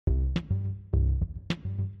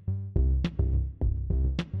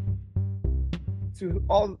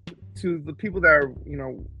to the people that are,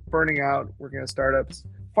 burning out, working at startups,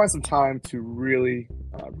 find some time to really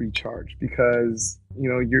recharge, because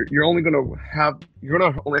you're only going to you're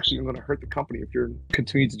going to hurt the company if you're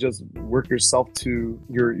continuing to just work yourself to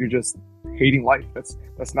you're just hating life.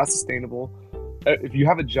 That's not sustainable. If you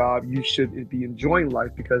have a job, you should be enjoying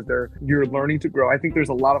life, because you're learning to grow. I think there's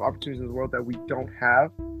a lot of opportunities in the world that we don't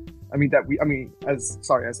have.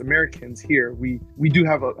 As Americans here, we do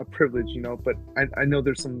have a privilege, but I know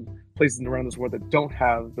there's some places around this world that don't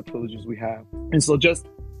have the privileges we have. And so just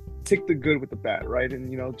take the good with the bad, right? And,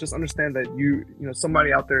 just understand that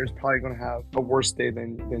somebody out there is probably going to have a worse day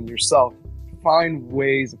than yourself. Find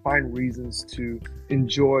ways, find reasons to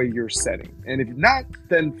enjoy your setting. And if not,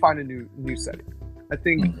 then find a new setting. I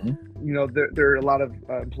think, there are a lot of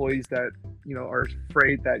employees that, are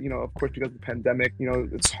afraid that, of course, because of the pandemic,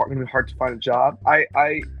 it's going to be hard to find a job.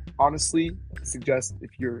 I honestly suggest,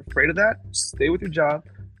 if you're afraid of that, stay with your job,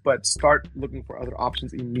 but start looking for other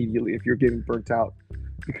options immediately if you're getting burnt out,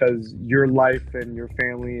 because your life and your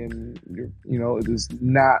family and it is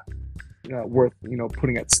not worth,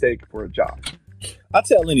 putting at stake for a job. I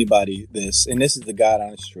tell anybody this, and this is the God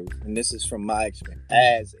honest truth, and this is from my experience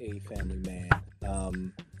as a family man,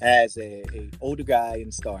 as a older guy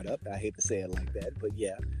in startup. I hate to say it like that, but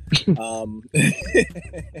yeah.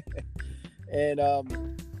 And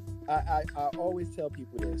I always tell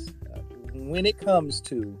people this: when it comes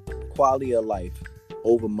to quality of life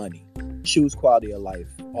over money, choose quality of life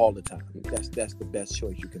all the time. That's the best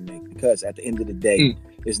choice you can make, because at the end of the day,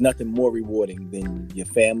 there's nothing more rewarding than your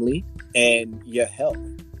family and your health.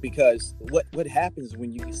 Because what happens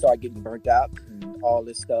when you start getting burnt out and all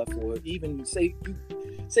this stuff, or even say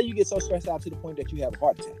you get so stressed out to the point that you have a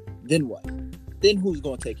heart attack, then what? Then who's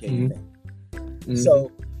going to take care of your family? Mm-hmm.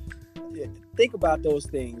 So think about those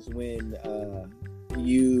things when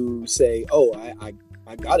you say, "Oh,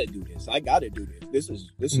 I gotta do this. I gotta do this.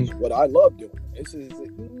 This is what I love doing." This is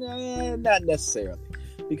not necessarily,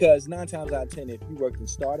 because 9 times out of 10, if you work in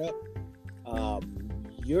startup,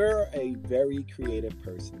 you're a very creative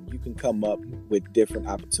person. You can come up with different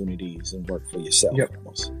opportunities and work for yourself. Yep.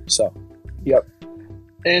 Almost. So, yep.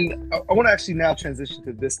 And I want to actually now transition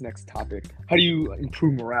to this next topic. How do you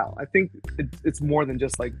improve morale? I think it's more than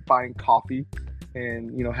just like buying coffee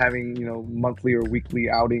and having monthly or weekly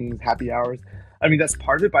outings, happy hours. I mean, that's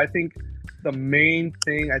part of it, but I think the main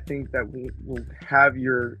thing that will have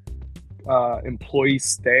your employees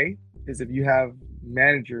stay is if you have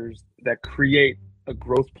managers that create a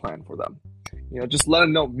growth plan for them. Just let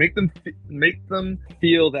them know, make them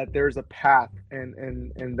feel that there's a path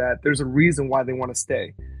and that there's a reason why they want to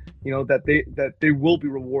stay. That they will be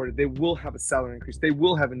rewarded. They will have a salary increase. They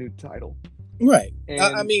will have a new title. Right.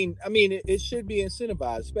 I mean, it should be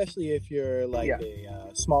incentivized, especially if you're like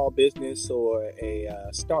a small business or a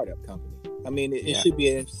startup company. I mean, it should be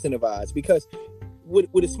incentivized, because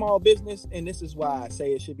with a small business, and this is why I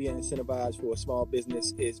say it should be incentivized for a small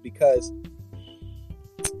business, is because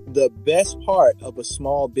the best part of a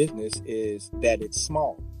small business is that it's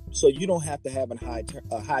small. So you don't have to have a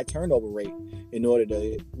high turnover rate in order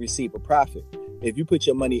to receive a profit. If you put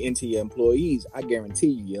your money into your employees, I guarantee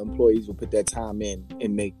you your employees will put that time in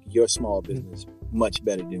and make your small business much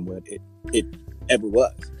better than what it ever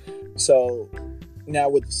was. So now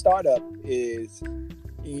with the startup is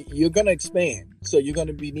you're going to expand. So you're going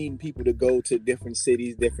to be needing people to go to different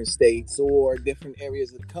cities, different states, or different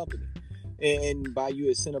areas of the company. And by you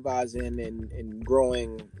incentivizing and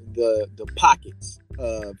growing the pockets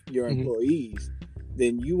of your employees,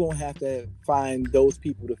 then you won't have to find those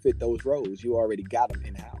people to fit those roles. You already got them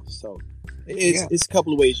in-house. So it's a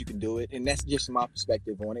couple of ways you can do it. And that's just my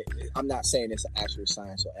perspective on it. I'm not saying it's an actual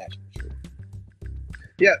science or actual truth.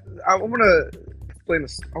 Yeah, I want to explain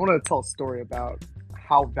this. I want to tell a story about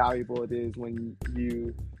how valuable it is when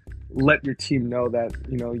you let your team know that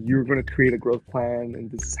you're going to create a growth plan and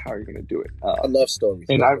this is how you're going to do it. I love stories.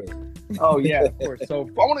 And oh yeah, of course. So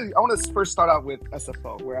I want to first start out with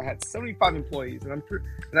SFO, where I had 75 employees, and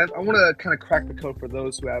I want to kind of crack the code for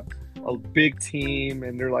those who have a big team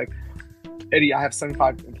and they're like, Eddie, I have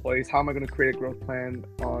 75 employees. How am I going to create a growth plan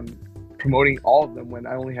on promoting all of them when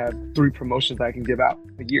I only have 3 promotions that I can give out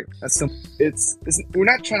a year? That's simple. I'm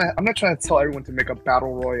not trying to tell everyone to make a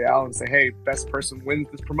battle royale and say, hey, best person wins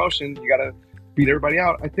this promotion. You got to beat everybody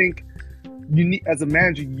out. I think you need, as a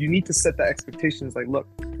manager, you need to set that expectations. Like, look,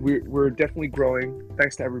 we're definitely growing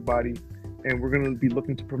thanks to everybody, and we're going to be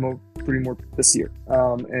looking to promote 3 more this year.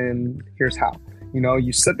 And here's how.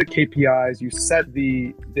 You set the KPIs, you set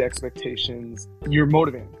the expectations, you're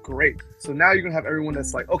motivated. Great. So now you're going to have everyone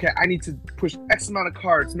that's like, okay, I need to push X amount of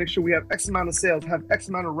cards, make sure we have X amount of sales, have X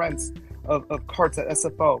amount of rents. of carts at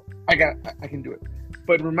SFO. I can do it.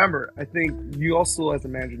 But remember, I think you also as a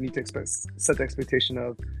manager need to set the expectation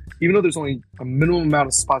of, even though there's only a minimum amount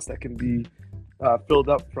of spots that can be filled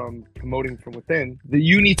up from promoting from within, that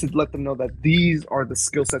you need to let them know that these are the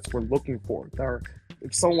skill sets we're looking for. That are,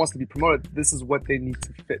 if someone wants to be promoted, this is what they need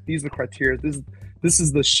to fit. These are the criteria. This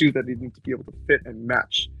is the shoe that they need to be able to fit and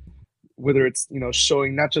match. Whether it's,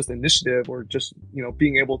 showing not just initiative or just,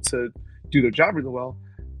 being able to do their job really well,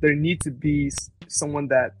 there need to be someone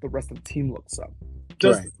that the rest of the team looks up.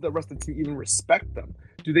 Does the rest of the team even respect them?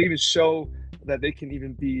 Do they even show that they can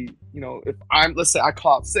even be, if let's say I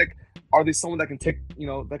call out sick, are they someone that can take,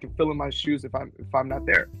 that can fill in my shoes if I'm not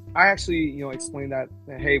there? I actually, explained that,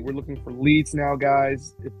 hey, we're looking for leads now,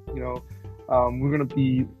 guys. If, we're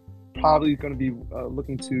probably going to be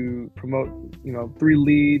looking to promote, 3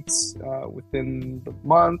 leads within the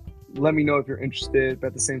month. Let me know if you're interested. But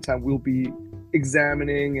at the same time, we'll be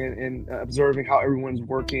examining and observing how everyone's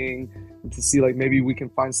working, and to see, like, maybe we can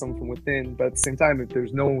find someone from within. But at the same time, if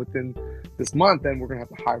there's no one within this month, then we're going to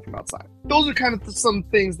have to hire from outside. Those are kind of some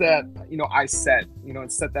things that, I set,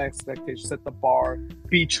 and set that expectation, set the bar,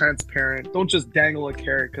 be transparent. Don't just dangle a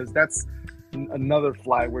carrot, because that's another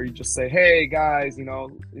flag where you just say, hey guys,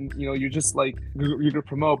 you're just like, you're gonna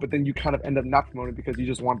promote, but then you kind of end up not promoting because you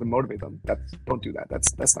just want to motivate them. Don't do that.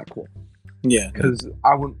 That's not cool. Yeah.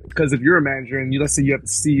 Because if you're a manager and let's say you have a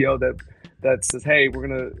CEO that says, hey, we're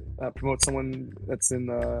gonna promote someone that's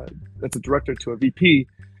a director to a VP.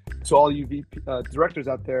 So all you VP directors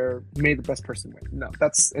out there, may the best person win. No,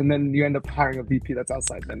 and then you end up hiring a VP that's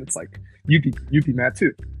outside. Then it's like you'd be mad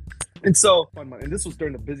too. And so, and this was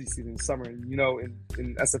during the busy season, summer. And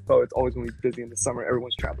in SFO, it's always going to be busy in the summer.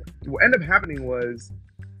 Everyone's traveling. What ended up happening was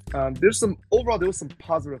there was some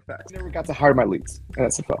positive effects. I never got to hire my leads at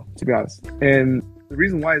SFO, to be honest. And the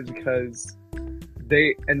reason why is because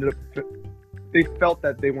they felt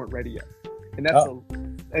that they weren't ready yet, and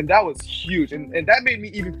and that was huge. And that made me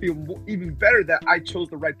even feel even better that I chose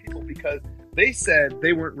the right people, because they said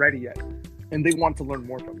they weren't ready yet, and they wanted to learn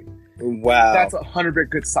more from me. Wow, that's 100%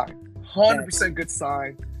 good sign. 100% good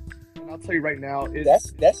sign. And I'll tell you right now,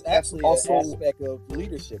 that's actually also an aspect of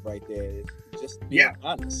leadership right there. Just being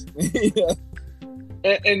honest.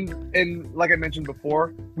 and like I mentioned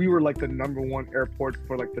before, we were like the number 1 airport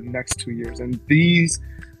for like the next 2 years, and these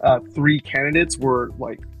 3 candidates were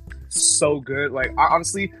like so good. Like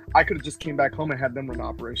honestly, I could have just came back home and had them run the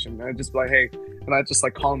operation, and I'd just be like, hey, and I'd just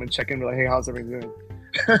like call them and check in, be like, hey, how's everything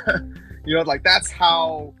doing? Like that's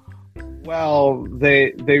how well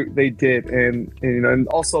they did. And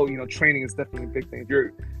also, training is definitely a big thing. If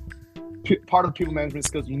you're part of the people management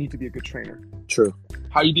skills, you need to be a good trainer. True.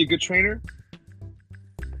 How you be a good trainer,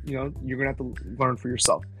 you're gonna have to learn for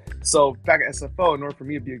yourself. So back at SFO, in order for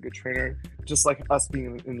me to be a good trainer, just like us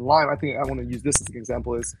being in Lime, I think I want to use this as an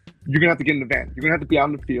example, is you're gonna have to get in the van, you're gonna have to be out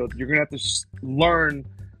in the field, you're gonna have to learn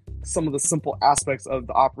some of the simple aspects of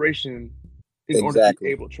the operation in order to be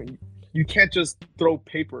able to train. You can't just throw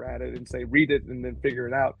paper at it and say, read it and then figure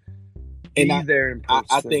it out. There in person.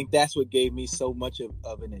 I think that's what gave me so much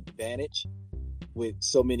of an advantage with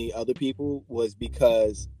so many other people, was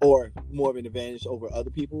because, or more of an advantage over other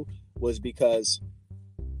people, was because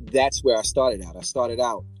that's where I started out. I started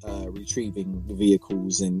out retrieving the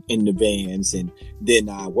vehicles and in the vans, and then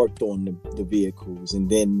I worked on the vehicles, and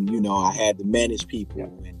then, I had to manage people.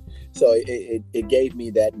 Yeah. And so it gave me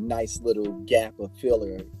that nice little gap of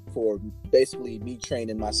filler for basically me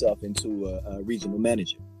training myself into a regional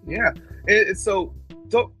manager. Yeah. So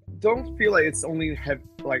don't feel like it's only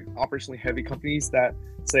like operationally heavy companies that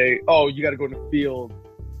say, oh, you got to go in the field.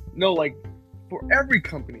 No, like for every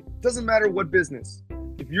company, doesn't matter what business.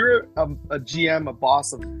 If you're a GM, a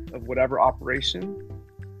boss of whatever operation,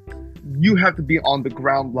 you have to be on the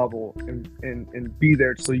ground level and be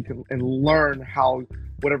there so you can and learn how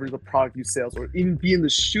whatever the product you sell, or even be in the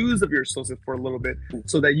shoes of your associate for a little bit,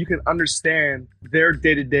 so that you can understand their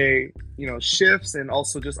day-to-day, shifts, and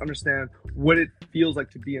also just understand what it feels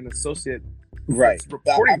like to be an associate, right?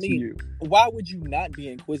 Reporting to you. Why would you not be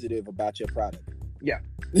inquisitive about your product? Yeah,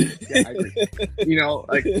 I agree. I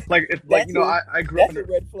grew up. That's a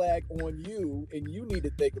red flag on you, and you need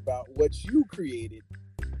to think about what you created.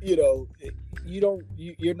 You're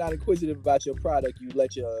not inquisitive about your product. You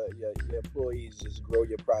let your employees just grow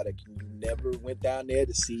your product. You never went down there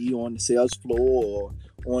to see on the sales floor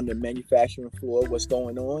or on the manufacturing floor what's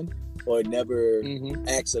going on, or never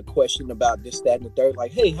ask a question about this, that, and the third.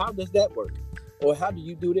 Like, hey, how does that work? Or how do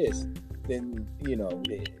you do this? Then,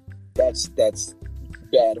 that's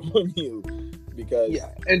bad on you, because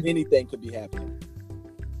anything could be happening.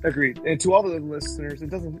 Agreed. And to all the listeners, it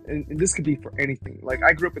doesn't, and this could be for anything. Like,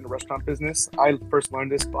 I grew up in the restaurant business. I first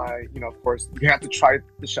learned this by, of course, you have to try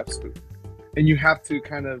the chef's food, and you have to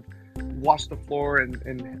kind of wash the floor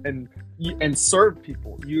and serve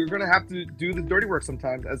people. You're gonna have to do the dirty work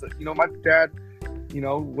sometimes. As my dad,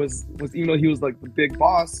 was even though he was like the big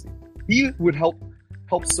boss, he would help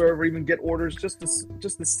serve or even get orders just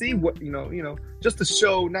to see what just to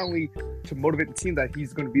show, not only to motivate the team that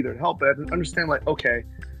he's going to be there to help, but to understand, like, okay,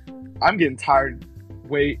 I'm getting tired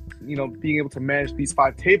being able to manage these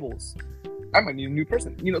 5 tables. I might need a new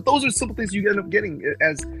person. Those are simple things you end up getting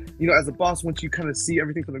as a boss once you kind of see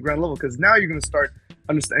everything from the ground level, because now you're going to start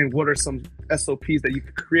understanding what are some SOPs that you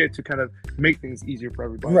could create to kind of make things easier for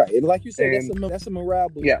everybody. Right. And like you said, that's a morale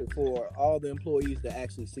booster for all the employees to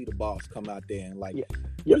actually see the boss come out there and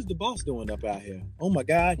what's the boss doing up out here? Oh my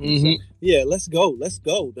God. Mm-hmm. Let's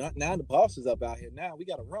go. Now the boss is up out here. Now we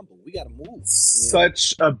got to rumble. We got to move.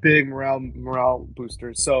 Such a big morale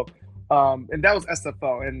booster. So, and that was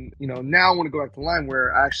SFO. And, now I want to go back to Line,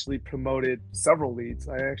 where I actually promoted several leads.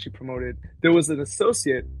 There was an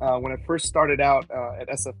associate when I first started out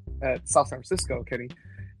at South San Francisco, Kenny.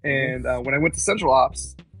 And when I went to Central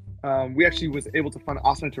Ops, we actually was able to find an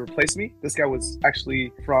ops manager to replace me. This guy was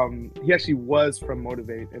actually from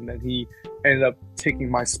Motivate, and then he ended up taking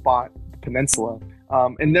my spot, Peninsula.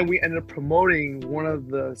 And then we ended up promoting one of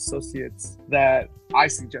the associates that I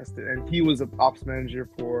suggested, and he was an ops manager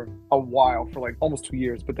for a while, for like almost 2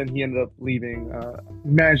 years, but then he ended up leaving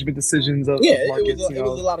management decisions of markets. It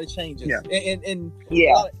was a lot of changes. Yeah. And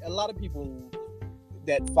a lot of people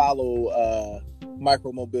that follow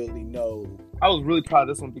micromobility know. I was really proud of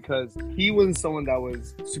this one because he wasn't someone that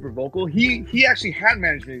was super vocal. He actually had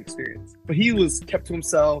management experience, but he was kept to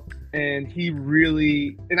himself, and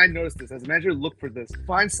and I noticed this as a manager, look for this.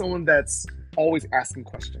 Find someone that's always asking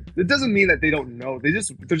questions. It doesn't mean that they don't know.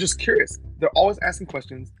 They're just curious. They're always asking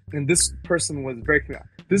questions, and this person was very curious.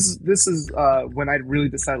 This is when I really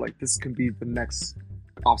decided, like, this can be the next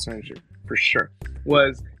ops manager for sure.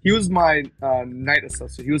 He was my night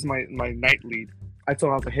associate. He was my night lead. I told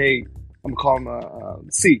him, I was like, hey, I'm calling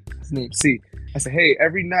C. His name C. I said, hey,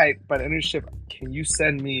 every night by the end of the shift, can you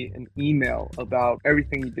send me an email about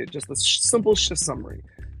everything you did? Just a simple shift summary.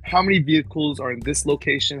 How many vehicles are in this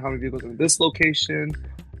location? How many vehicles are in this location?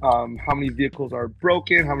 How many vehicles are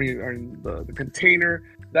broken? How many are in the container?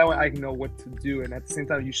 That way I can know what to do. And at the same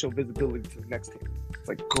time, you show visibility to the next team. It's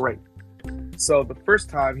like, great. So the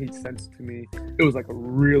first time he sent it to me, it was like a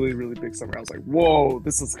really, really big summary. I was like, whoa,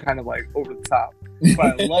 this is kind of like over the top.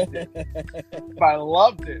 But I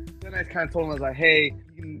loved it. Then I kind of told him, I was like, hey,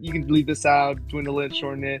 you can leave this out, dwindle it,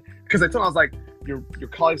 shorten it. Because I told him, I was like, your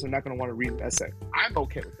colleagues are not going to want to read an essay. I'm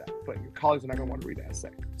okay with that, but your colleagues are not going to want to read an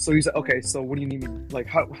essay. So he said, okay, so what do you need me, like,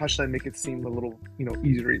 how should I make it seem a little,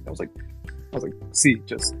 easier to read? I was like, see,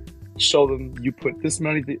 just show them you put this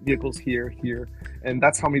many vehicles here, and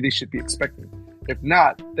that's how many they should be expecting. If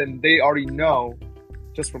not, then they already know,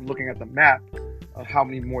 just from looking at the map, how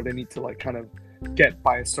many more they need to, like, kind of get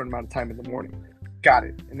by a certain amount of time in the morning. Got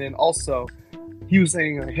it. And then also, he was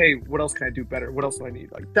saying, like, hey, what else can I do better? What else do I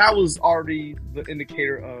need? Like, that was already the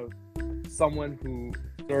indicator of someone who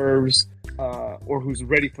serves or who's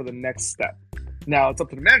ready for the next step. Now, it's up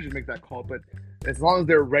to the manager to make that call, but as long as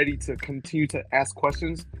they're ready to continue to ask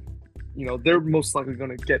questions, they're most likely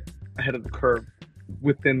going to get ahead of the curve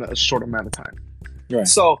within a short amount of time. Right.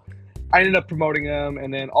 So I ended up promoting him,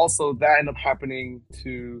 and then also that ended up happening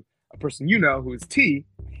to a person who is T.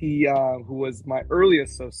 He, who was my early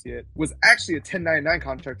associate, was actually a 1099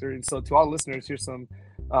 contractor. And so to all listeners, here's some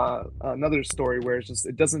another story where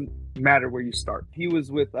it doesn't matter where you start. He was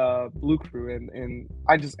with Blue Crew, and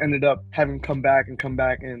I just ended up having come back,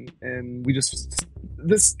 and we just,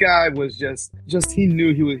 this guy was just he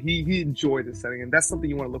knew he enjoyed the setting, and that's something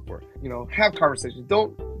you want to look for. Have conversations.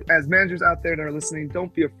 Don't, as managers out there that are listening,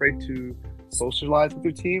 don't be afraid to socialize with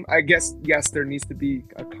your team. I guess, yes, there needs to be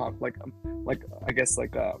a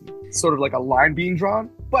sort of like a line being drawn,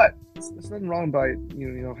 but there's nothing wrong by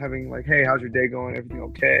having, like, hey, how's your day going? Everything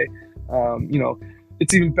okay?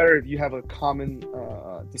 It's even better if you have a common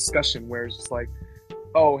discussion where it's just like,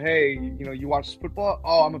 oh, hey, you watch football?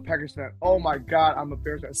 Oh, I'm a Packers fan. Oh my God, I'm a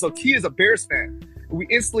Bears fan. So T is a Bears fan. We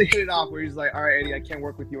instantly hit it off where he's like, all right, Eddie, I can't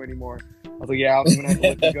work with you anymore. I was like, yeah, I'm gonna have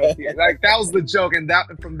to let you go. Like, that was the joke, and that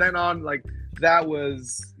from then on, like, that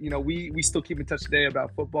was, we still keep in touch today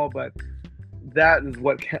about football, but that is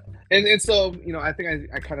what and so I think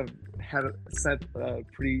I kind of had said a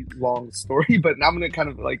pretty long story, but now I'm gonna kind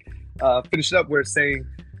of like finish it up where it's saying,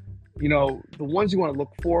 the ones you want to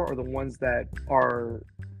look for are the ones that are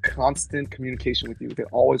constant communication with you. They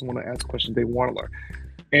always want to ask questions. They want to learn.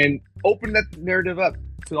 and open that narrative up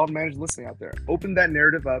to all the managers listening out there. Open that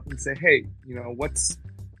narrative up and say, hey, what's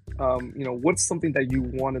something that you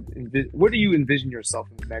want to envision? What do you envision yourself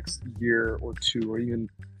in the next year or two, or even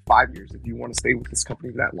 5 years, if you want to stay with this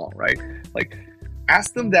company that long, right? Like,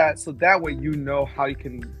 ask them that, so that way you know how you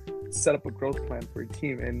can set up a growth plan for your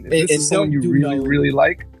team. And if this is someone you really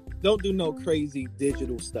like, don't do no crazy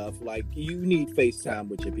digital stuff. Like, you need FaceTime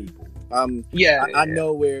with your people. I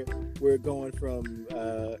know we're going from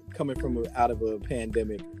coming from out of a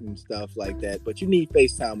pandemic and stuff like that, but you need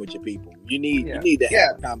FaceTime with your people. You need to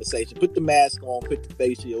have a conversation. Put the mask on, put the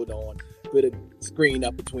face shield on, put a screen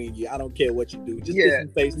up between you. I don't care what you do. Just get some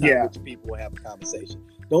FaceTime with your people and have a conversation.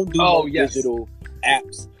 Don't do digital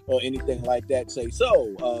apps or anything like that. Say,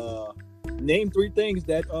 name 3 things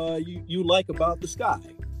that you like about the sky.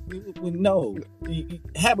 No,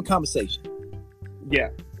 have a conversation. Yeah,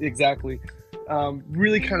 exactly.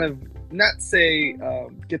 Really kind of not say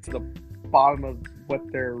get to the bottom of what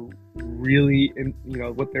they're really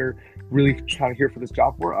what they're really trying to hear for this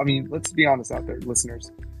job for. I mean, let's be honest out there,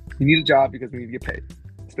 listeners. You need a job because we need to get paid,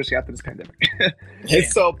 especially after this pandemic. And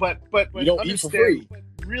so, but you don't eat for free.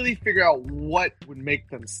 Really figure out what would make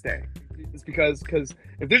them stay. It's because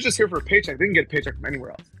if they're just here for a paycheck, they can get a paycheck from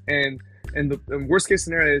anywhere else. And the worst case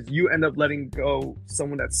scenario is you end up letting go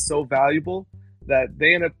someone that's so valuable that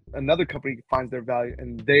they end up, another company finds their value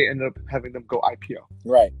and they end up having them go IPO.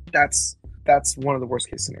 Right. That's one of the worst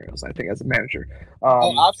case scenarios, I think, as a manager.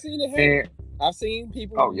 I've seen it happen. I've seen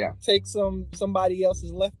people take somebody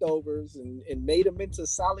else's leftovers and made them into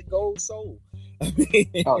solid gold soul.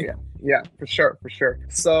 Yeah, for sure.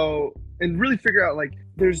 So, and really figure out, like,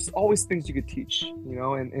 there's always things you could teach,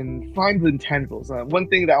 and find the intangibles. One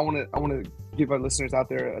thing that I want to give our listeners out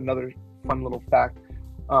there, another fun little fact.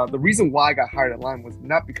 The reason why I got hired at Lime was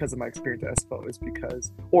not because of my experience at Espo, it's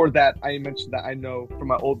because, or that I mentioned that I know from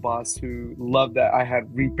my old boss who loved that I had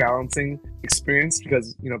rebalancing experience,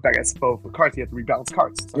 because, back at Espo for carts, you had to rebalance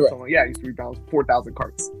carts. So I'm like, I used to rebalance 4,000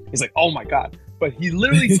 carts. He's like, oh my God. But he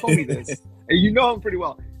literally told me this, and you know him pretty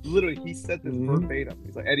well. Literally, he said this verbatim.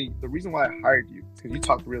 He's like, Eddie, the reason why I hired you is because you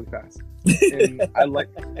talk really fast,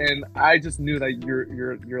 and I just knew that you're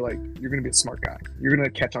gonna be a smart guy. You're gonna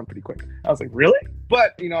catch on pretty quick. I was like, really?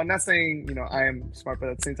 But I'm not saying I am smart, but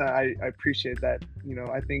at the same time, I appreciate that.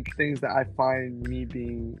 I think things that I find me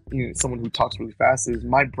being someone who talks really fast is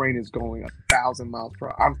my brain is going 1,000 miles per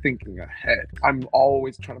hour. I'm thinking ahead. I'm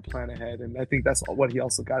always trying to plan ahead, and I think that's what he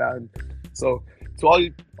also got out. And so to all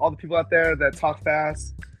the people out there that talk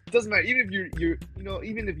fast. It doesn't matter, even if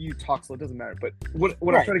even if you talk slow, it doesn't matter. But what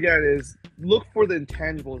I'm trying to get at is look for the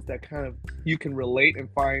intangibles that kind of you can relate and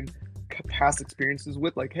find past experiences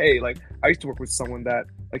with. Like, hey, like I used to work with someone that,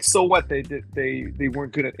 like, so what, they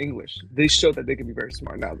weren't good at English. They showed that they can be very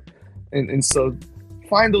smart now, and so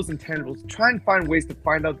find those intangibles. Try and find ways to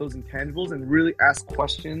find out those intangibles and really ask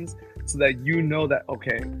questions so that that,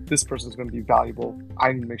 okay, this person is going to be valuable.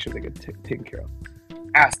 I need to make sure they get taken care of.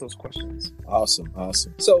 Ask those questions. Awesome.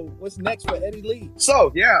 So what's next for Eddie Lee?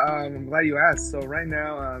 So I'm glad you asked. So right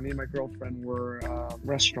now, me and my girlfriend were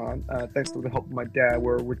restaurant, thanks to the help of my dad,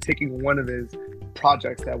 we're taking one of his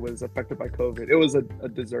projects that was affected by COVID. It was a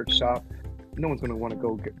dessert shop. No one's going to want to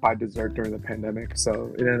go buy dessert during the pandemic.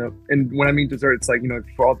 So it ended up, and when I mean dessert, it's like,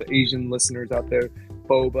 for all the Asian listeners out there,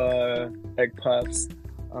 boba, egg puffs.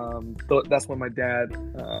 That's what my dad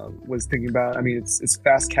was thinking about. I mean, it's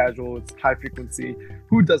fast casual, it's high frequency.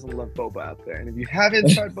 Who doesn't love boba out there? And if you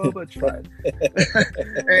haven't tried boba, try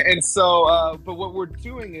it. and so, but what we're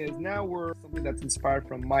doing is now we're something that's inspired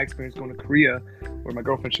from my experience going to Korea, where my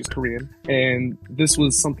girlfriend, she's Korean, and this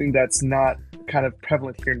was something that's not kind of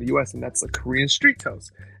prevalent here in the U.S., and that's a Korean street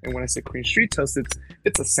toast. And when I say Korean street toast,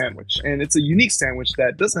 it's a sandwich, and it's a unique sandwich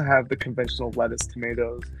that doesn't have the conventional lettuce,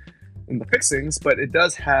 tomatoes, in the fixings, but it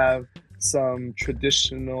does have some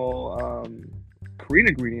traditional Korean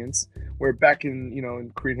ingredients. Where back in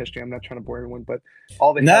in Korean history, I'm not trying to bore everyone, but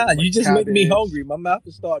all they had was, like, you just cabbage. Make me hungry. My mouth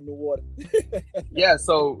is starting to water. Yeah,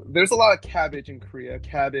 so there's a lot of cabbage in Korea.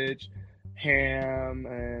 Cabbage, ham,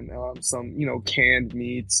 and some canned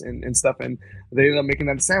meats and stuff, and they ended up making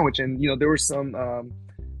that sandwich. And there were some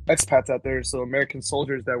expats out there, so American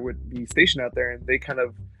soldiers that would be stationed out there, and they kind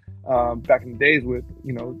of back in the days would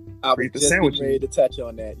create the sandwich. Ready to touch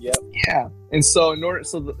on that. Yep. Yeah, and so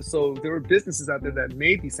so there were businesses out there that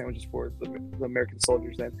made these sandwiches for the American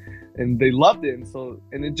soldiers, and they loved it,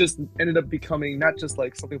 and it just ended up becoming not just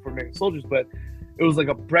like something for American soldiers, but it was like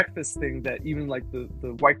a breakfast thing that even like the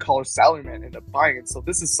white collar salaryman ended up buying it. So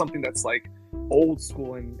this is something that's like old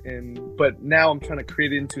school, and but now I'm trying to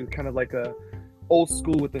create it into kind of like a old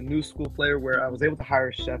school with a new school flavor, where I was able to hire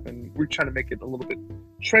a chef, and we're trying to make it a little bit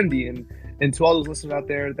trendy. And to all those listeners out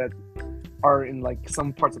there that are in like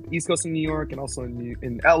some parts of the East Coast in New York and also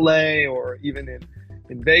in LA or even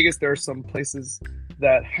in Vegas, there are some places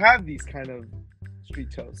that have these kind of street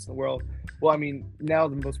toasts. Well, I mean, now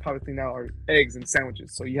the most popular thing now are eggs and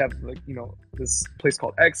sandwiches. So you have like, you know, this place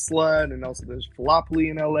called Egg Slut, and also there's Falafel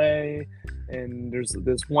in LA, and there's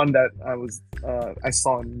one that I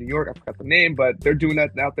saw in New York. I forgot the name, but they're doing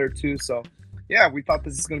that out there too. So yeah, we thought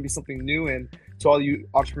this is going to be something new. And to all you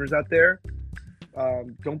entrepreneurs out there,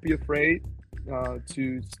 don't be afraid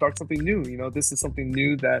to start something new. You know, this is something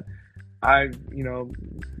new that I've, you know,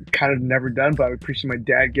 kind of never done, but I appreciate my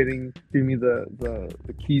dad giving me the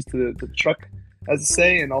keys to the truck, as I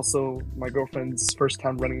say, and also my girlfriend's first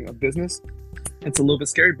time running a business. It's a little bit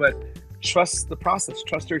scary, but trust the process,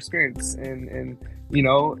 trust your experience. And you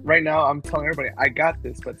know, right now I'm telling everybody I got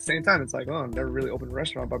this, but at the same time it's like, oh, I've never really opened a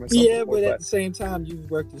restaurant by myself before, but at the same time you've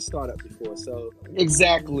worked in a startup before, so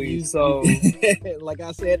exactly. So like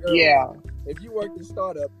I said earlier, yeah, if you worked in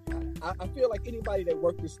startup, I feel like anybody that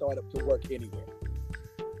worked in startup can work anywhere.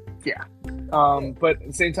 Yeah. But at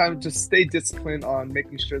the same time, just stay disciplined on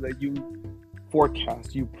making sure that you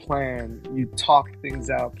forecast, you plan, you talk things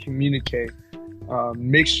out, communicate.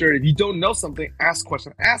 Make sure if you don't know something, ask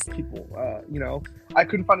questions, ask people. You know, I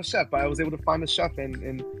couldn't find a chef, but I was able to find a chef,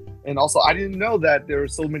 and also I didn't know that there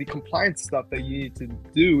was so many compliance stuff that you need to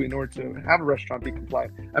do in order to have a restaurant be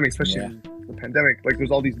compliant. I mean, especially in the pandemic, like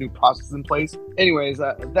there's all these new processes in place. Anyways,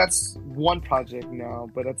 that's one project now,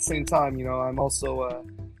 but at the same time, you know, I'm also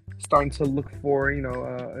starting to look for, you know,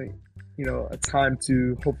 a time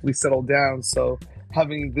to hopefully settle down. So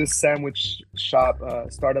having this sandwich shop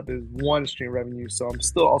startup is one stream of revenue. So I'm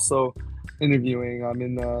still also interviewing. I'm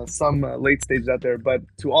in some late stages out there. But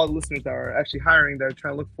to all the listeners that are actually hiring, that are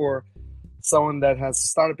trying to look for someone that has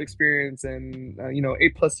startup experience and,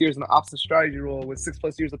 8+ years in the ops and strategy role with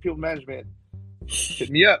 6+ years of people management, hit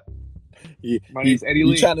me up. My name's Eddie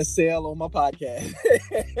Lee. You trying to sell on my podcast?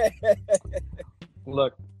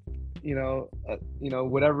 Look,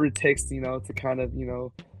 whatever it takes, to kind of,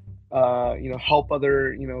 help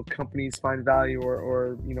other, companies find value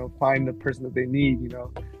or find the person that they need,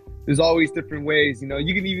 there's always different ways, you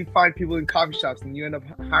can even find people in coffee shops and you end up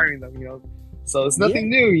hiring them, so it's nothing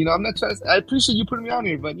new, I'm not trying to, I appreciate you putting me on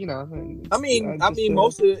here, but I mean,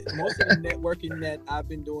 most of the networking that I've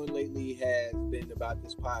been doing lately has been about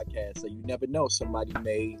this podcast. So you never know, somebody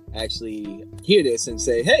may actually hear this and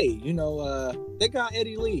say, hey, that guy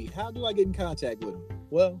Eddie Lee, how do I get in contact with him?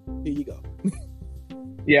 Well, here you go.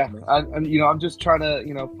 Yeah, I'm just trying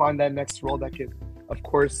to, find that next role that could, of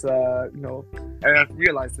course, and I've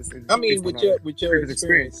realized this. With your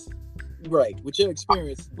experience. Right. With your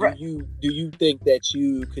experience, do you think that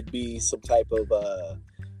you could be some type of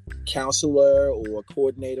counselor or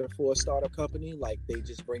coordinator for a startup company? Like they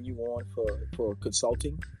just bring you on for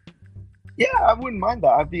consulting? Yeah, I wouldn't mind that.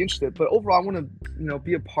 I'd be interested. But overall, I want to,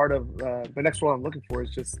 be a part of the next role I'm looking for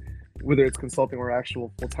is just whether it's consulting or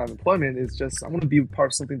actual full-time employment is just I want to be a part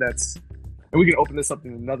of something that's, and we can open this up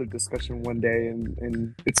in another discussion one day.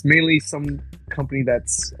 And it's mainly some company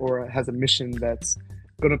that's or has a mission that's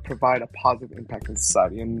going to provide a positive impact in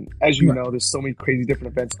society. And as you know, there's so many crazy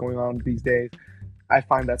different events going on these days. I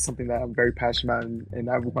find that's something that I'm very passionate about, and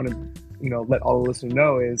I want to, let all the listeners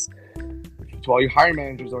know is to all your hiring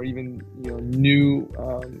managers or even, new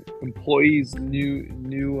employees, new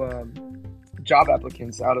job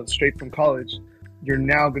applicants straight from college, you're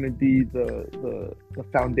now going to be the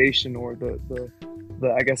foundation or the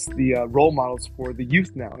role models for the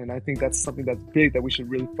youth now. And I think that's something that's big that we should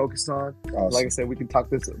really focus on. Awesome. Like I said, we can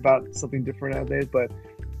talk about something different nowadays, but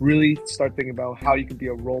really start thinking about how you can be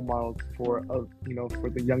a role model for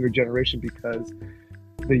the younger generation, because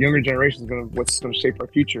the younger generation is what's going to shape our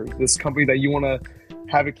future. This company that you want to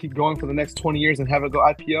have it keep going for the next 20 years and have it go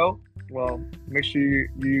IPO, well, make sure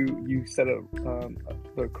you set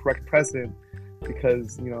the correct precedent,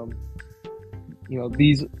 because these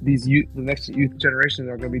youth, the next youth generation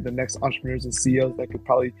are going to be the next entrepreneurs and CEOs that could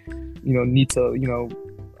probably, need to,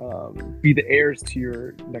 be the heirs to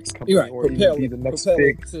your next company, or even be the next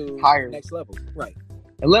big hire, next level, right?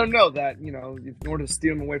 And let them know that, in order to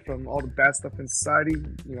steer them away from all the bad stuff in society,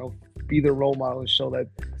 be their role model and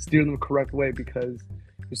steer them the correct way, because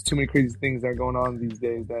there's too many crazy things that are going on these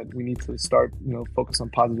days that we need to start, focus on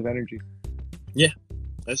positive energy. Yeah.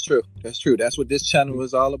 That's true. That's what this channel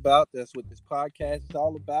is all about. That's what this podcast is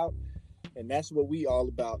all about. And that's what we all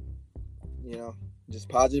about. Just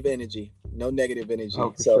positive energy, no negative energy.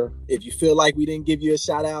 Oh, so sure. If you feel like we didn't give you a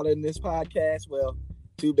shout out in this podcast, well,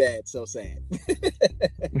 too bad. So sad.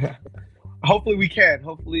 Hopefully we can.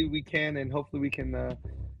 And hopefully we can,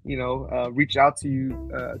 reach out to you,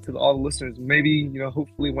 to all the listeners. Maybe,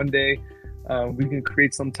 hopefully one day we can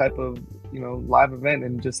create some type of, live event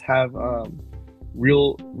and just have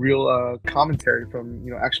real commentary from,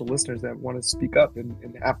 actual listeners that want to speak up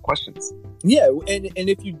and have questions. Yeah. And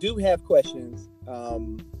if you do have questions,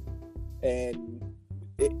 and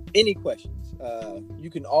any questions, you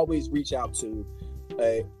can always reach out to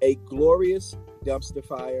a glorious dumpster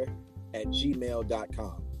fire at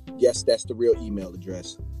gmail.com. Yes, that's the real email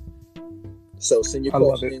address. So send your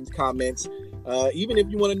questions, comments. Even if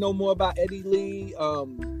you want to know more about Eddie Lee,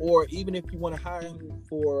 or even if you want to hire him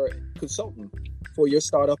for consultant for your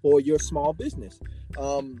startup or your small business,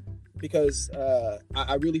 because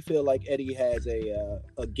I really feel like Eddie has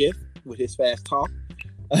a gift with his fast talk.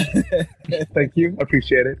 Thank you. I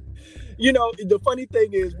appreciate it. The funny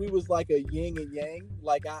thing is we was like a yin and yang.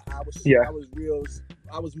 Like I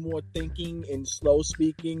was more thinking and slow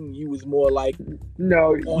speaking. You was more like,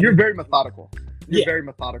 no, you're very methodical. You're very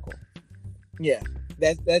methodical. Yeah,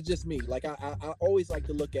 that's just me. Like I always like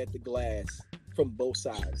to look at the glass from both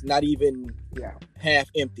sides, not even half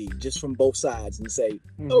empty, just from both sides, and say,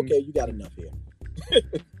 okay, you got enough here.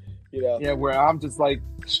 Yeah, where I'm just like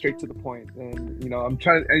straight to the point, and I'm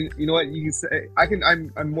trying. And you know what, you can say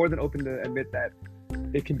I'm more than open to admit that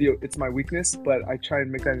it's my weakness, but I try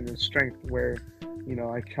and make that into a strength where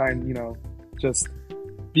I try and just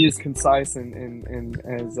be as concise and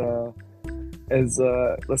as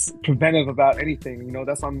less preventive about anything.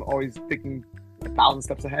 That's why I'm always thinking 1,000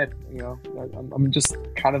 steps ahead. I'm just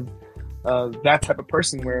kind of that type of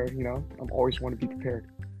person where I'm always want to be prepared.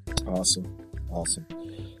 Awesome.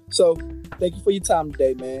 So, thank you for your time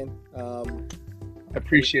today, man. I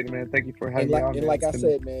appreciate it, man. Thank you for having me on. And like I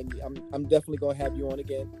said, man, I'm definitely going to have you on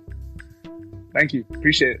again. Thank you.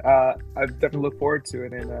 Appreciate it. I definitely look forward to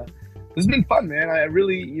it. And this has been fun, man. I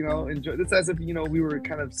really, enjoy this, as if, we were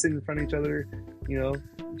kind of sitting in front of each other,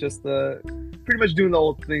 just pretty much doing the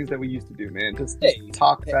old things that we used to do, man. Just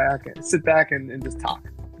talk back, and sit back and just talk.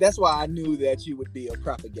 That's why I knew that you would be a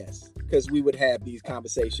proper guest, because we would have these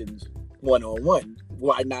conversations one-on-one.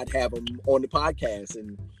 Why not have them on the podcast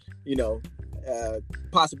and,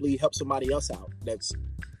 possibly help somebody else out that's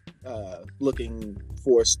looking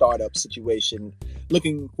for a startup situation,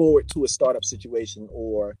 looking forward to a startup situation,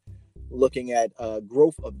 or looking at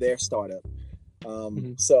growth of their startup.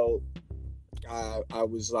 So I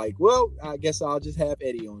was like, well, I guess I'll just have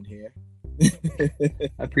Eddie on here.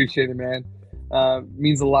 I appreciate it, man.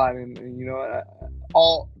 Means a lot. And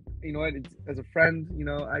as a friend,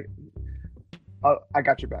 I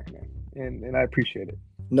got your back, man. And I appreciate it.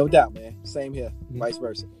 No doubt, man. Same here. Vice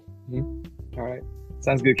versa. All right.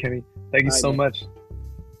 Sounds good, Kenny. Thank you so much.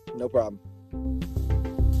 No problem.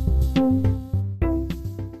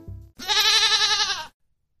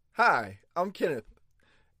 Hi, I'm Kenneth,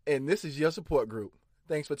 and this is your support group.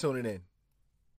 Thanks for tuning in.